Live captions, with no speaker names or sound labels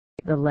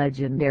The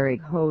legendary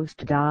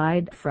host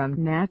died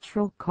from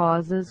natural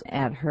causes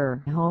at her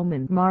home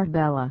in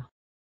Marbella,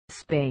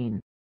 Spain.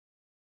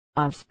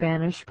 A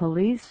Spanish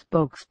police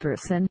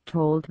spokesperson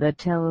told the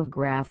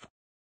Telegraph,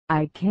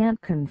 "I can't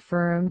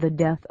confirm the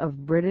death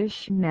of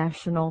British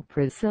national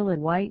Priscilla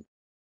White,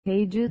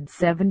 aged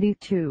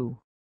 72.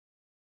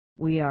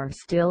 We are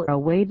still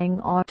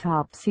awaiting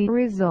autopsy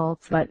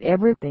results, but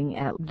everything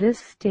at this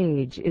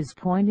stage is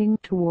pointing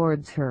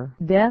towards her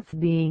death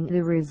being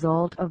the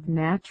result of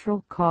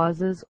natural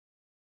causes,"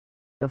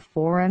 the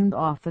Foreign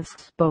Office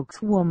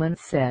spokeswoman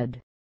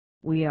said.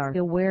 "We are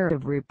aware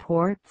of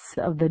reports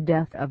of the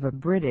death of a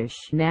British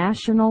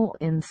national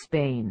in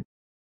Spain.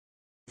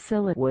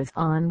 Cilla was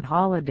on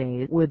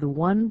holiday with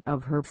one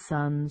of her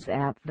sons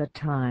at the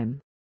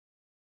time.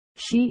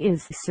 She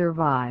is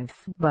survived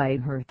by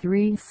her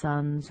 3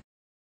 sons.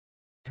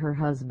 Her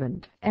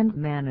husband and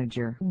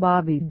manager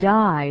Bobby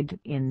died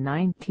in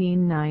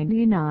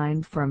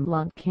 1999 from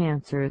lung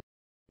cancer,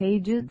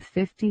 aged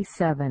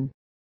 57.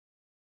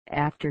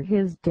 After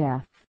his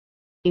death,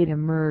 it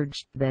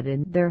emerged that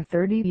in their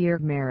 30-year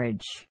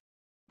marriage,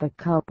 the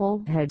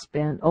couple had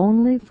spent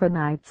only 4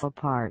 nights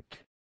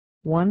apart,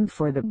 one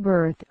for the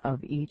birth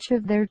of each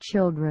of their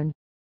children,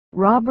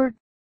 Robert,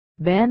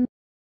 Ben,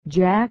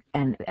 Jack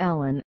and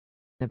Ellen,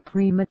 the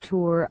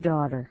premature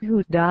daughter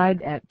who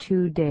died at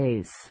 2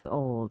 days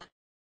old.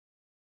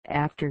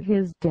 After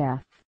his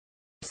death,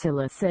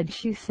 Cilla said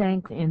she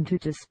sank into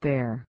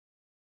despair.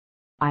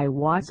 "I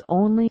was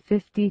only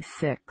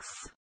 56,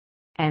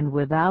 and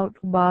without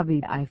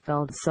Bobby I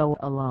felt so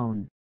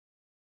alone."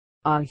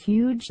 A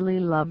hugely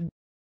loved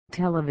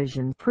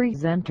television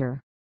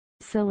presenter,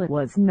 Cilla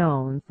was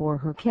known for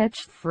her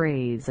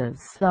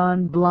catchphrases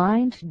on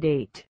Blind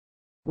Date,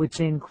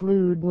 which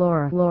include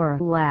Laura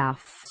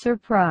laugh,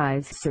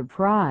 surprise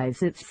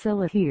surprise it's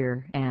Cilla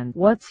here, and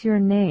what's your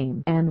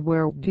name and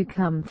where'd you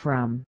come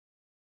from.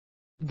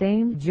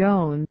 Dame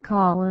Joan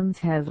Collins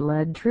has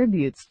led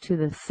tributes to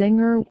the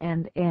singer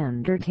and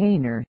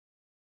entertainer.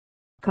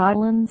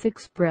 Collins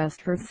expressed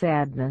her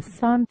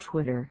sadness on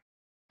Twitter.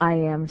 "I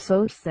am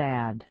so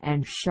sad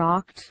and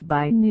shocked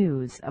by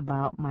news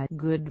about my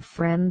good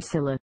friend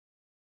Cilla.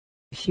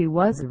 She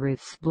was a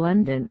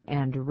resplendent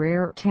and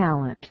rare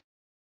talent.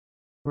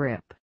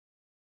 RIP."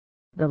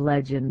 The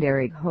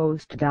legendary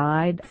host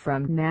died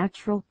from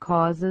natural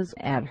causes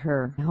at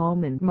her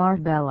home in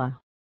Marbella,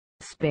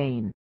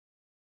 Spain.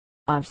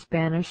 A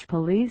Spanish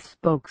police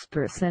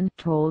spokesperson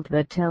told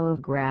the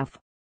Telegraph,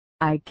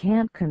 "I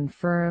can't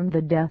confirm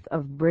the death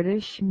of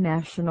British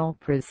national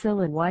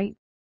Priscilla White,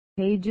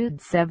 aged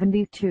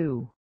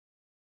 72.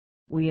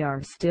 We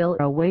are still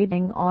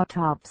awaiting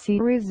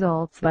autopsy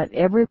results, but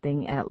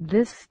everything at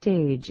this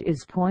stage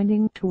is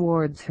pointing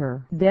towards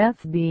her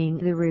death being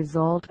the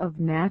result of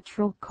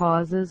natural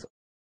causes,"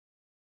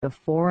 the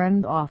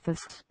Foreign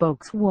Office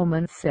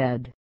spokeswoman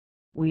said.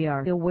 "We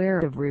are aware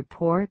of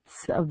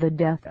reports of the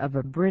death of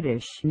a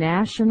British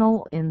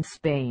national in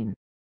Spain.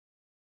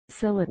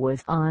 Cilla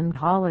was on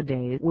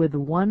holiday with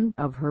one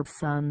of her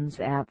sons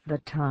at the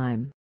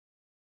time.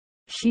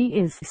 She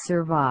is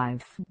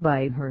survived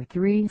by her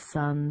 3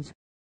 sons.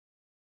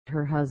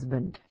 Her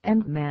husband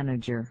and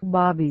manager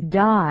Bobby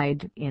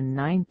died in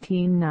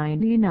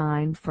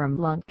 1999 from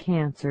lung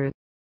cancer,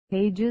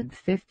 aged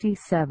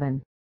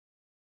 57.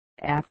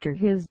 After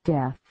his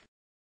death,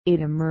 it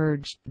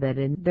emerged that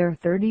in their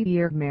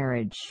 30-year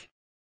marriage,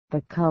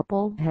 the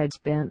couple had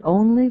spent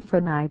only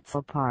 4 nights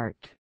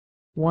apart,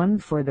 one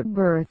for the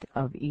birth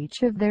of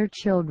each of their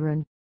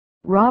children,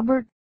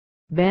 Robert,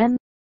 Ben,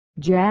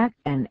 Jack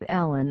and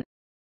Ellen,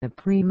 the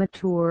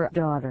premature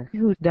daughter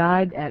who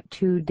died at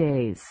 2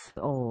 days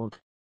old.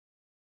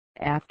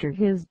 After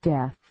his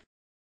death,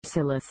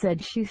 Cilla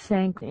said she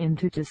sank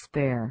into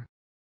despair.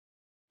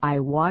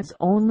 "I was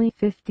only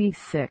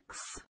 56,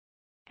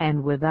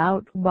 and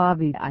without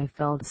Bobby I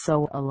felt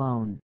so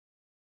alone."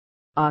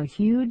 A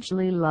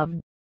hugely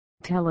loved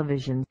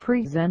television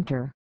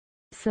presenter,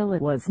 Cilla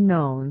was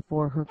known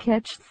for her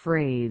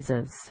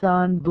catchphrases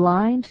on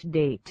Blind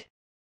Date,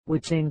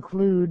 which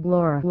include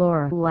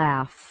Laura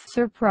laugh,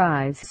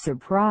 surprise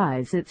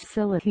surprise it's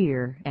Cilla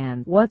here,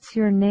 and what's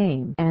your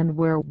name and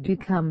where'd you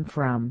come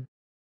from.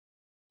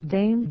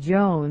 Dame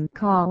Joan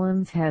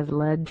Collins has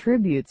led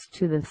tributes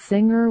to the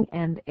singer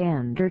and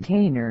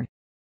entertainer.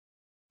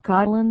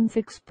 Collins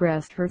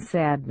expressed her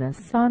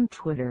sadness on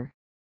Twitter.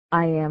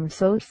 "I am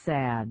so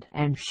sad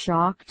and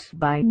shocked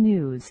by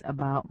news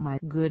about my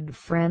good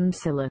friend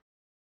Cilla.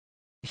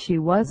 She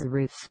was a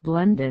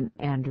resplendent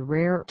and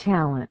rare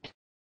talent.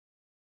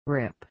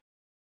 RIP."